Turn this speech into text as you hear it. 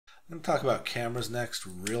I'm going to talk about cameras next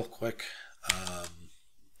real quick.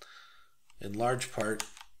 In large part,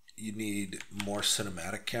 you need more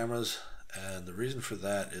cinematic cameras, and the reason for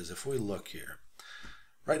that is if we look here,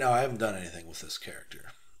 right now I haven't done anything with this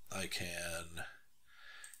character. I can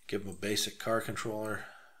give him a basic car controller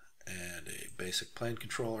and a basic plane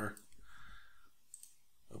controller.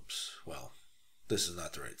 Oops, well, this is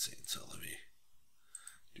not the right scene, so let me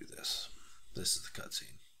do this. This is the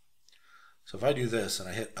cutscene. So if I do this and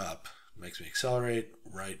I hit up, it makes me accelerate,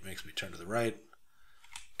 right makes me turn to the right.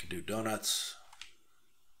 I can do donuts.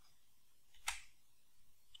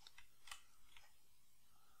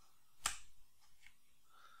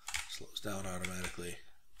 Slows down automatically.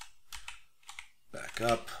 Back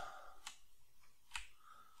up.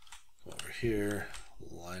 Go over here,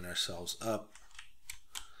 line ourselves up,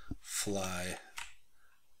 fly.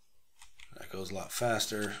 That goes a lot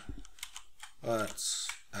faster, but it's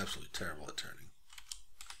absolutely terrible at turning.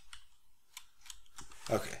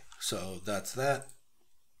 Okay, so that's that.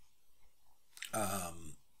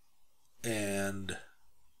 And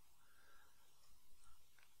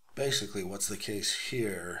basically what's the case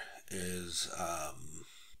here is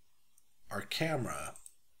our camera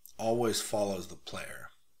always follows the player.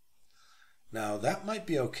 Now that might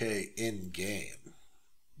be okay in game,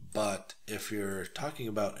 but if you're talking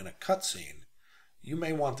about in a cutscene, you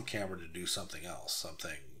may want the camera to do something else,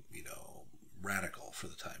 something, radical for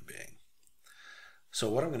the time being. So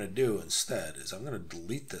what I'm going to do instead is I'm going to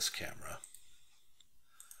delete this camera.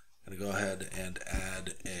 I'm going to go ahead and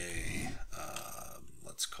add a,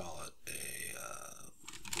 let's call it a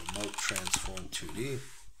remote transform 2D.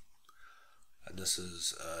 And this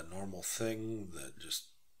is a normal thing that just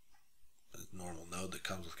a normal node that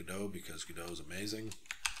comes with Godot because Godot is amazing.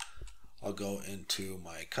 I'll go into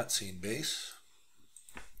my cutscene base,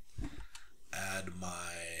 add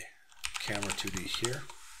my camera 2D here,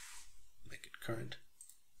 make it current.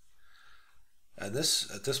 And at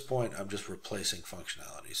this point, I'm just replacing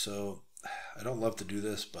functionality. So I don't love to do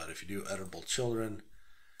this, but if you do editable children,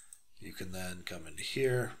 you can then come into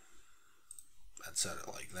here and set it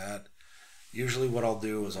like that. Usually what I'll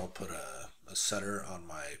do is I'll put a setter on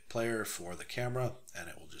my player for the camera, and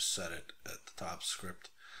it will just set it at the top script.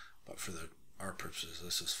 But for our purposes,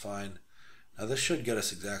 this is fine. Now this should get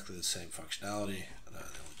us exactly the same functionality. The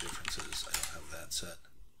only difference is I don't have that set.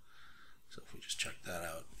 So if we just check that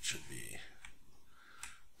out, it should be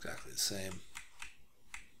exactly the same.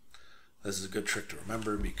 This is a good trick to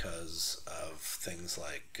remember because of things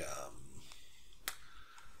like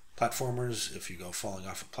platformers. If you go falling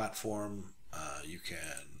off a platform, you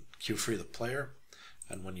can cue free the player,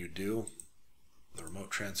 and when you do, the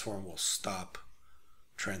remote transform will stop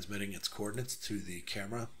transmitting its coordinates to the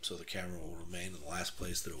camera, so the camera will remain in the last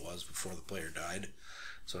place that it was before the player died.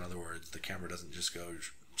 So in other words, the camera doesn't just go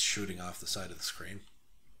shooting off the side of the screen.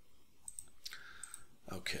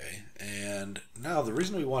 Okay, and now the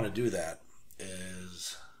reason we want to do that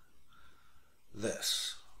is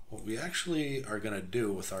this. What we actually are going to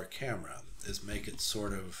do with our camera is make it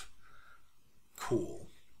sort of cool.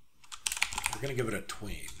 We're going to give it a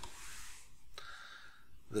tween.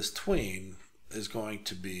 This tween is going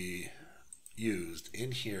to be used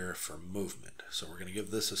in here for movement. So we're going to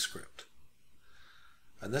give this a script.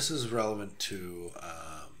 And this is relevant to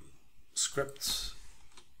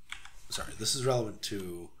this is relevant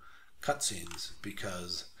to cutscenes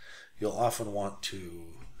because you'll often want to,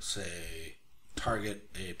 say, target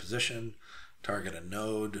a position, target a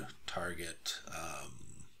node, target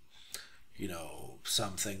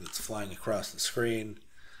something that's flying across the screen.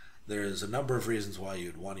 There's a number of reasons why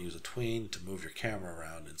you'd want to use a tween to move your camera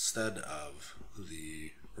around instead of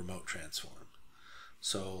the remote transform.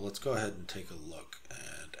 So let's go ahead and take a look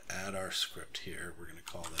and add our script here. We're going to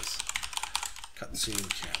call this cutscene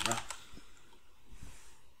camera.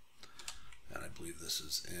 And I believe this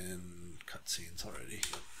is in cutscenes already.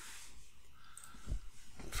 Yep.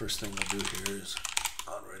 The first thing we'll do here is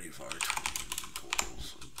onReady var tween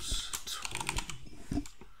equals tween.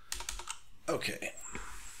 Okay.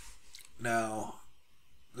 Now,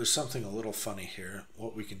 there's something a little funny here.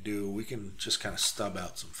 What we can do, we can just kind of stub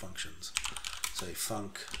out some functions. Say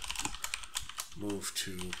func move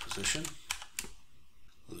to position.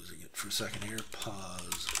 Losing it for a second here.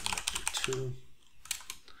 Pause vector 2.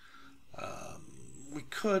 We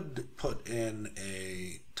could put in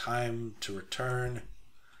a time to return,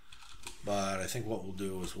 but I think what we'll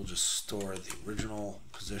do is we'll just store the original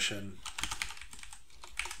position.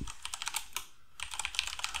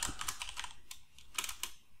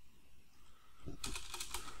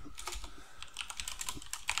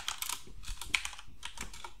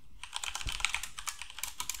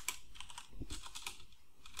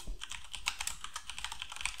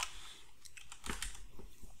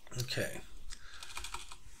 Okay,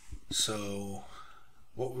 so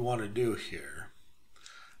what we want to do here,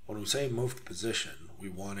 when we say move to position, we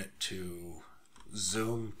want it to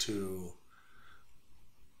zoom to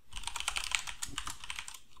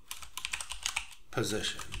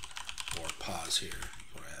position, or pause here,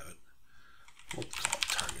 you want to have it. We'll call it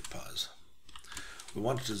target pause. We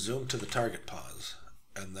want it to zoom to the target pause,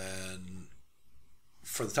 and then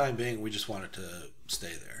for the time being, we just want it to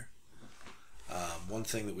stay there. One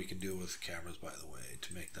thing that we can do with cameras, by the way,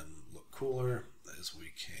 to make them look cooler, is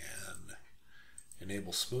we can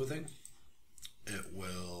enable smoothing. It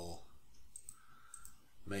will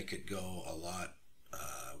make it go a lot,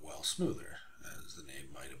 well, smoother, as the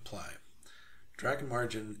name might imply. Drag and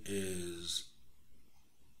margin is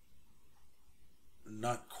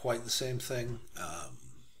not quite the same thing.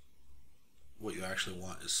 What you actually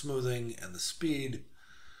want is smoothing, and the speed,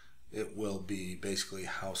 it will be basically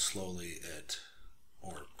how slowly it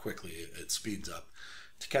or quickly it speeds up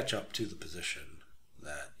to catch up to the position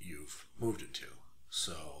that you've moved it to.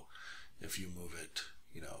 So if you move it,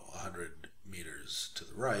 100 meters to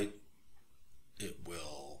the right, it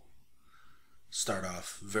will start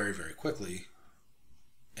off very, very quickly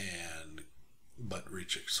but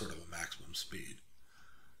reach a sort of a maximum speed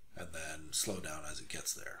and then slow down as it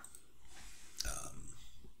gets there.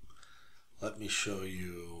 Let me show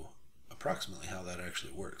you approximately how that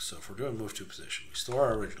actually works. So if we're doing move to position, we store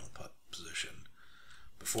our original position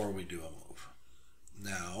before we do a move.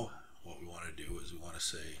 Now what we want to do is we want to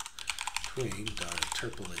say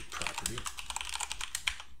tween.interpolate property,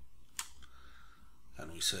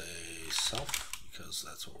 and we say self, because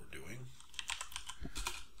that's what we're doing.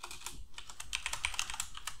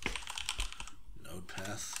 Node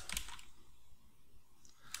path.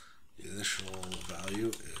 The initial value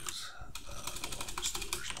is well, just do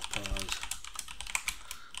original pause.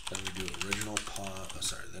 Then we do original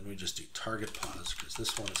pause. Then we just do target pause, because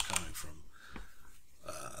this one is coming from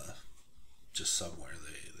just somewhere.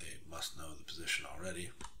 They must know the position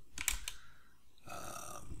already.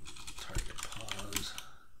 Target pause.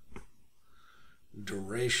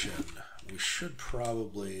 Duration. We should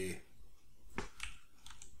probably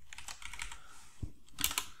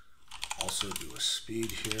also do a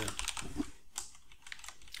speed here.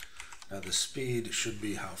 Now the speed should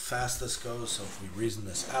be how fast this goes, so if we reason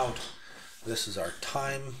this out, this is our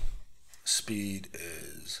time. Speed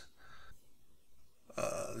is,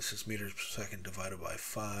 this is meters per second divided by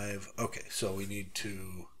 5. Okay, so we need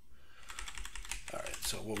to, alright,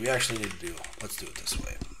 so what we actually need to do, let's do it this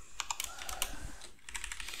way.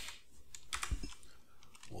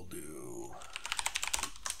 We'll do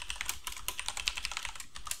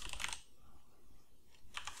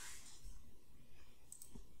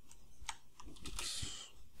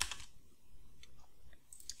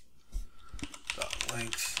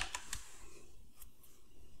length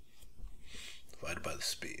divided by the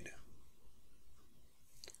speed.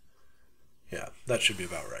 Yeah, that should be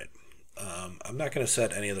about right. I'm not going to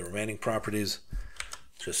set any of the remaining properties,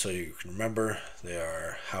 just so you can remember. They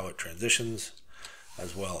are how it transitions,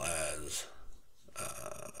 as well as,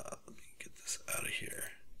 let me get this out of here,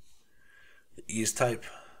 the ease type.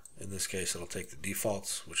 In this case, it'll take the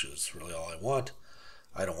defaults, which is really all I want.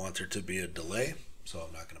 I don't want there to be a delay, so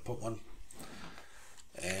I'm not going to put one.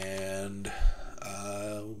 And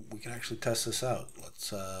we can actually test this out.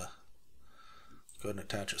 Let's go ahead and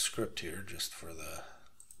attach a script here just for the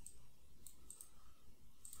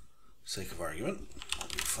sake of argument. I'll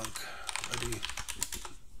do func ready.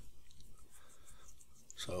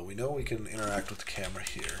 So we know we can interact with the camera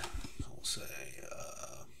here. We'll say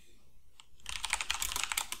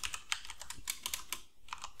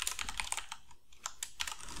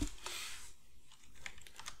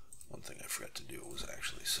one thing I forgot to do was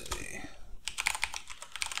actually say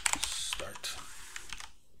start.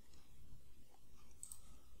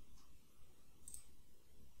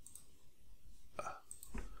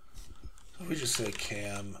 So we just say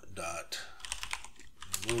cam dot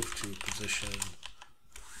move to position,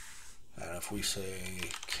 and if we say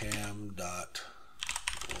cam dot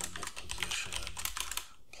global position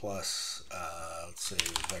plus let's say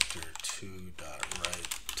vector 2 dot right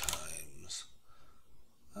times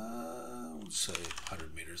let's say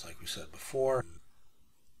 100 meters like we said before,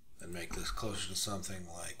 and make this closer to something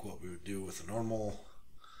like what we would do with a normal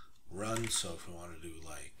run. So if we want to do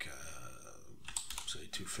like say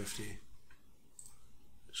 250, it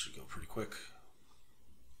should go pretty quick.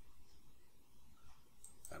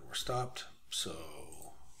 And we're stopped, so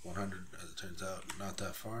 100, as it turns out, not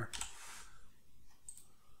that far.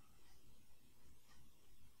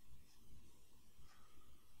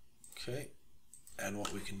 Okay, and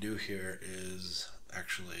what we can do here is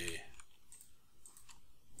actually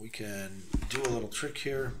we can do a little trick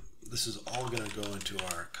here. This is all going to go into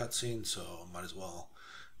our cutscene, so might as well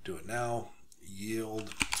do it now.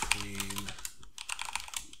 Yield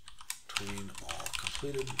between all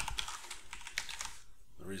completed.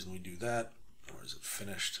 The reason we do that, or is it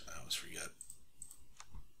finished? I always forget.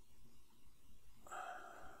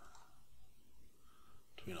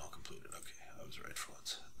 Between all completed. Okay, I was right for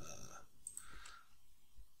once.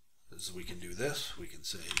 As we can do this, we can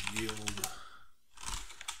say yield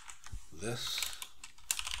this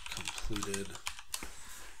completed,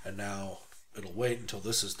 and now it'll wait until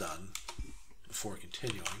this is done before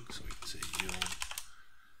continuing. So we can say yield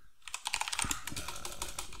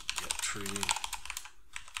get tree,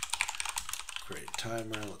 create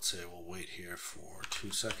timer. Let's say we'll wait here for 2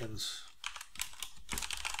 seconds,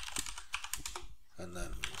 and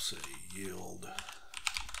then we'll say yield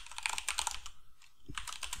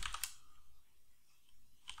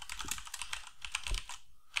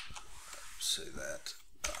say that,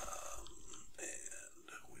 and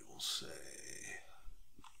we will say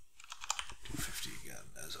 250 again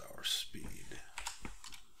as our speed.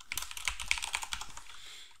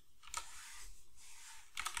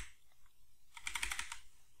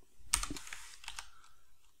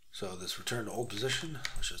 So this return to old position,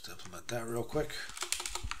 let's just implement that real quick.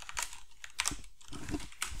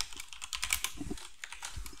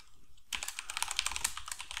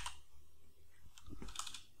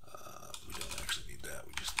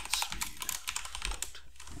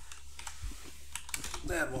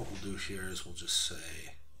 Then what we'll do here is we'll just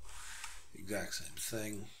say the exact same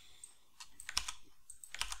thing,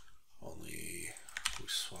 only we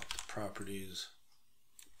swap the properties.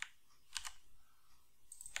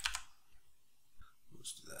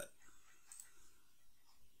 Let's do that.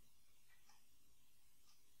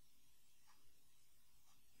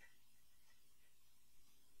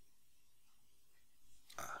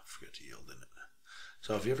 I forgot to yield in it.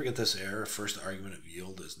 So if you ever get this error, first argument of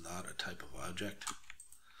yield is not a type of object.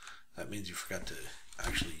 That means you forgot to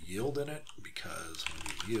actually yield in it, because when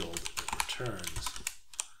you yield, it returns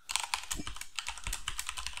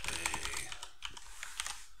a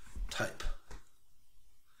type.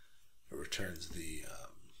 It returns the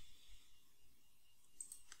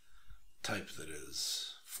type that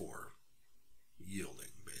is for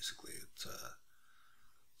yielding, basically. It's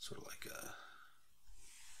sort of like a...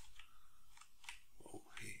 Whoa,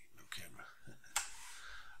 hey, no camera.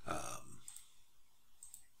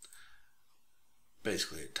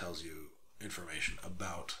 Basically, it tells you information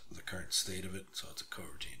about the current state of it, so it's a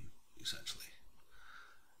coroutine, essentially.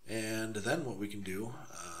 And then what we can do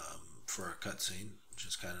for our cutscene, which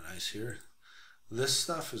is kind of nice here, this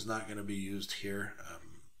stuff is not going to be used here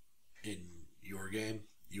in your game.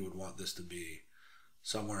 You would want this to be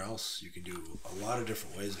somewhere else. You can do a lot of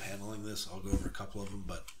different ways of handling this. I'll go over a couple of them,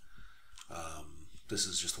 but this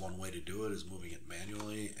is just one way to do it, is moving it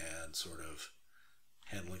manually and sort of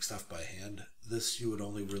handling stuff by hand. This you would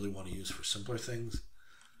only really want to use for simpler things.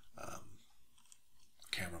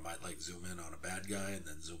 Camera might like zoom in on a bad guy and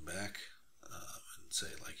then zoom back and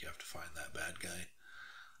say like you have to find that bad guy.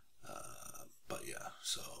 But yeah,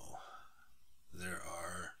 so there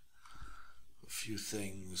are a few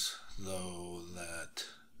things though that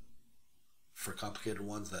for complicated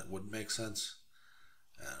ones that wouldn't make sense,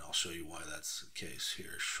 and I'll show you why that's the case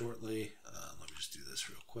here shortly. Let me just do this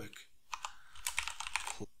real quick.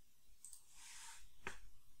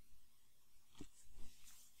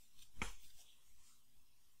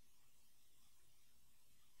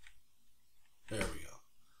 There we go.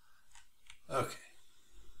 Okay.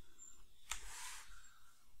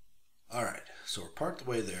 Alright, so we're part of the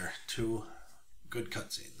way there. 2 good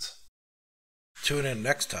cutscenes. Tune in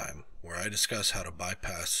next time where I discuss how to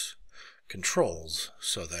bypass controls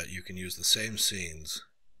so that you can use the same scenes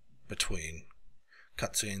between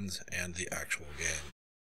cutscenes and the actual game.